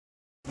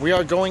We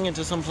are going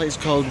into some place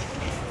called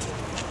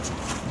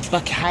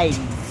Buckee'S.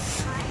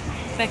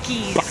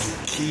 Buckee'S.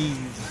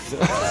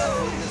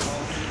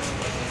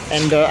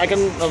 And I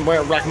can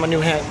rock my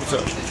new hat.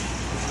 So.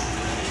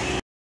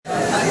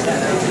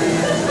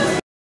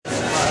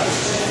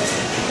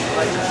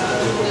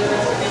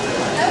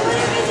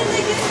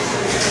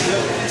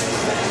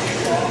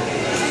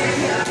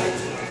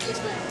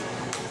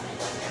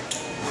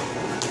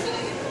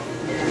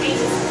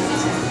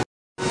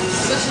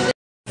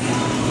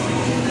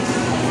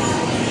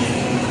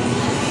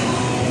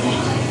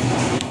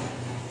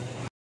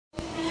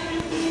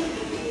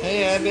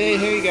 Hey Abby,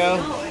 here you go.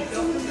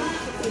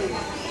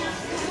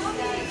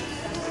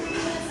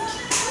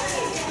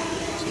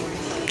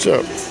 What's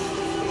up?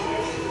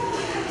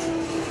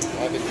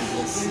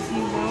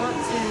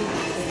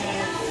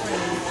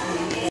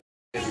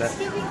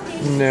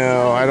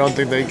 No, I don't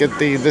think they get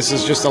the. This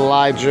is just a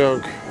lie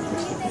joke.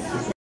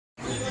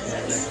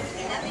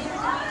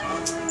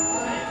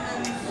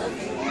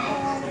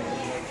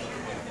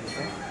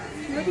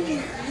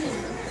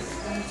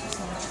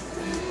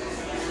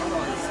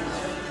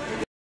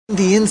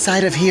 The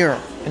inside of here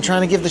and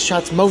trying to give the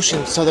shots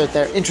motion so that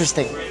they're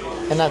interesting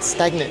and not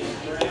stagnant.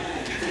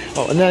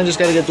 Oh, and then I just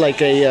got to get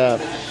like a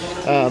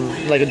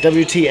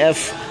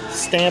WTF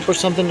stamp or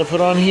something to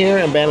put on here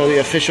and banner the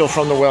official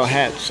From the Well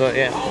hat. So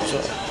yeah.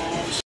 So.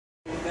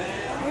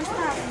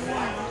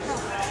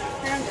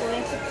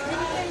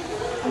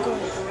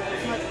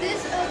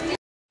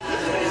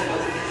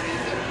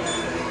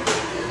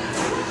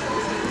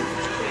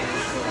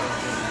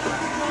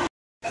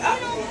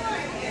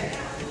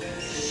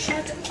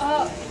 Shut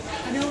up.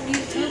 I don't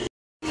need to.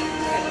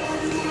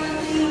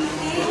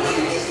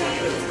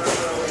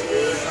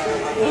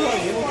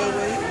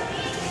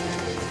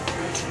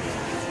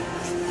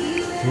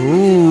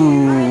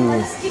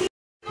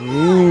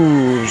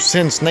 Ooh,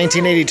 since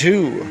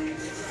 1982.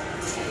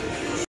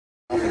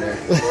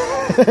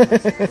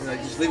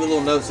 Just leave a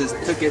little note that says,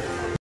 took it.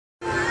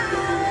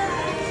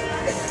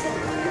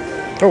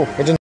 Oh,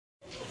 I didn't.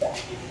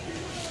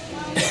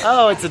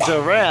 Oh, it's a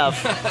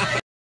giraffe.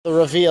 The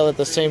reveal at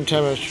the same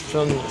time as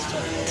filming.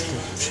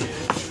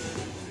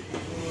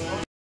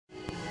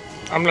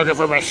 I'm looking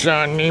for my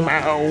son,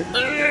 Nemo.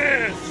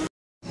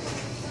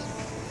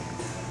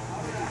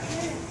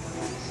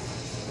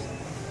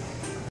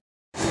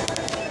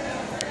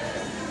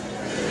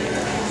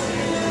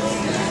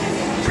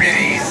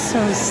 Pretty.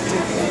 So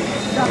stupid.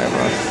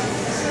 Whatever.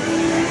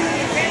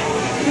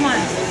 Come on.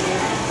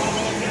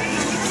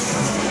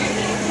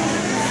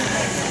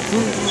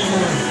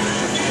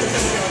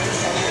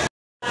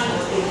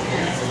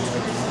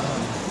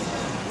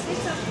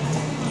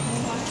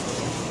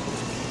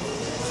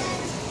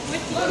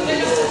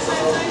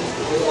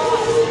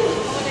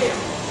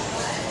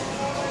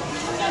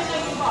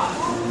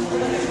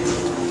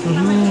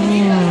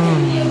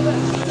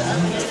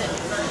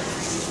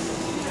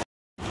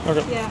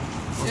 Okay. Yeah.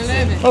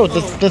 Oh,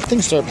 the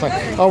thing started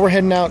playing. Oh, we're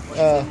heading out.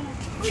 Yeah,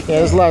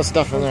 there's a lot of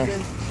stuff in there.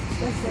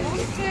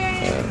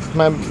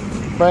 My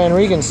Brian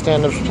Regan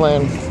stand-up's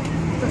playing.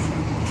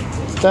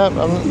 Stop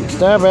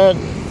it.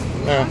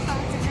 Yeah.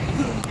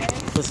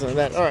 Listen to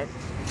that. All right.